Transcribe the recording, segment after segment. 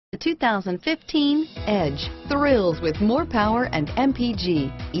The 2015 Edge thrills with more power and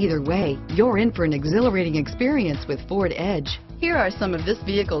MPG. Either way, you're in for an exhilarating experience with Ford Edge. Here are some of this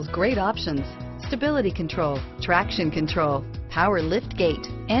vehicle's great options: stability control, traction control, power lift gate,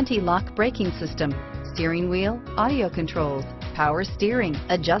 anti-lock braking system, steering wheel audio controls, power steering,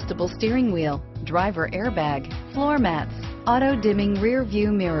 adjustable steering wheel, driver airbag, floor mats, auto dimming rear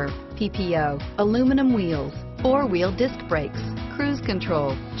view mirror, PPO, aluminum wheels, four-wheel disc brakes, cruise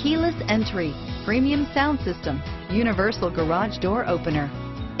control, keyless entry, premium sound system, universal garage door opener,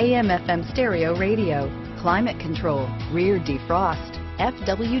 AM/FM stereo radio, climate control, rear defrost,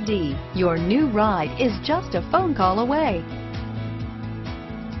 FWD. Your new ride is just a phone call away.